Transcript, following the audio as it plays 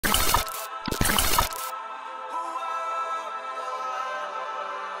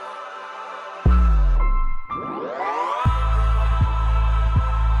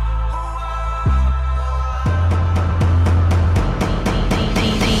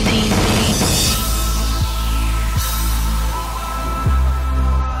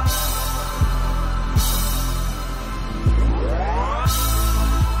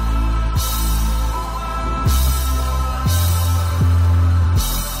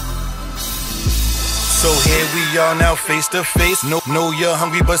So here we are now face to face. Know you're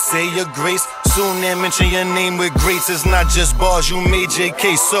hungry, but say your grace. Soon they mention your name with grace. It's not just bars, you made your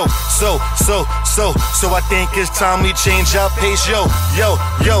case. So I think it's time we change our pace. Yo,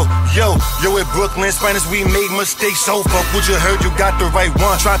 with Brooklyn's finest, we make mistakes. So fuck what you heard, you got the right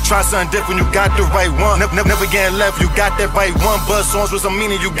one. Try something different, you got the right one. Never getting left, you got that right one. Buzz songs with some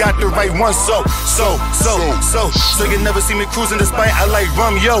meaning, you got the right one. So you never see me cruising despite I like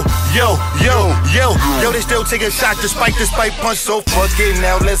rum. Yo, they still take a shot despite punch. So fuck it,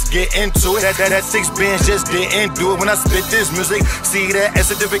 now let's get into it. That 6 bands just didn't do it. When I spit this music, see that as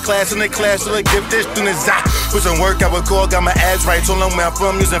a different class in the class, so I give this students put some work, I would call, got my ads right. Told them where I'm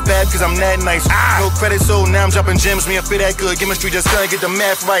from, using fab, cause I'm that nice. No credit, so now I'm dropping gems. Me, I feel that good, chemistry just couldn't get the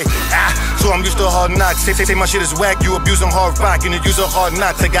math right. So I'm used to hard knocks. Say my shit is whack, you abusing hard rock, and you use a hard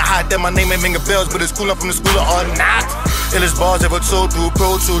knocks. I got hot that my name ain't ringing bells, but it's cool, I'm from the school of hard knocks. Illest bars ever told through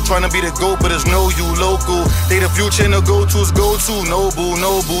Pro 2, trying to be the GOAT, but it's no you local. They the future and the go-to's go-to. Noble.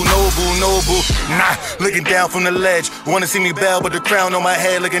 Nah, looking down from the ledge, wanna see me bow, but the crown on my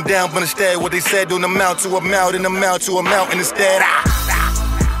head. Looking down from the stead, what they said don't amount to a mountain, amount to a mountain instead.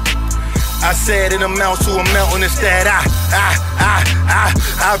 I said it amounts to a mountain instead. I'd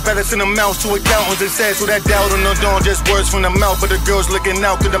rather send amounts to accountants instead. So that doubt on the dawn, just words from the mouth. But the girls looking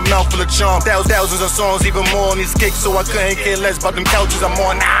out, cause the mouth full of charm. Thousands of songs, even more on these kicks. So I couldn't care less about them couches I'm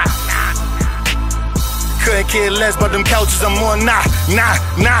on. Couldn't care less about them couches I'm on. Nah.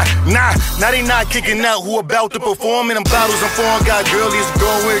 Now they not kicking out who about to perform. In them bottles I'm foreign, got girlies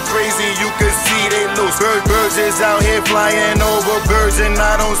going crazy. You can see they loose. Birds is out here flying over birds, and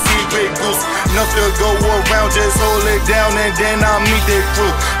I don't see big goose. Enough to go around, just hold it down and then I'll meet their crew.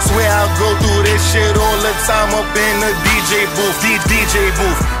 Swear I'll go through this shit all the time up in the DJ booth. DJ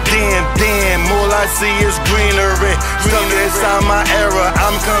booth. Damn, all I see is greenery. Stuck inside my era,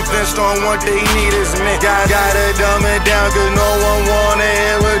 I'm convinced on what they need is me. Gotta dumb it down, cause no one wanna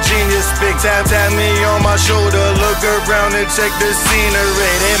hear a genius speak. Tap me on my shoulder, look around and check the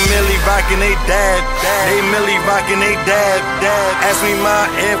scenery. They Millie rockin' they dad. Ask me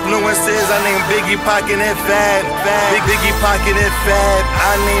my influences, I name Biggie, Pac, and Fad. Biggie, Pac, and Fad.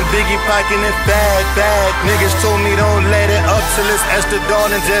 I name Biggie, Pac, and Fad. Niggas told me don't let it up till it's Esther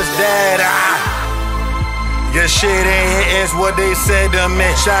Dawn and just that. Your shit ain't hitting what they said to me.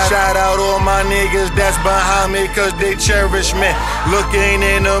 Shout out all my niggas that's behind me, cause they cherish me. Looking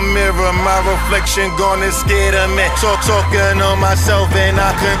in the mirror, my reflection gonna scare me. Talking on myself and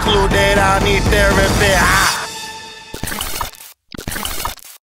I conclude that I need therapy.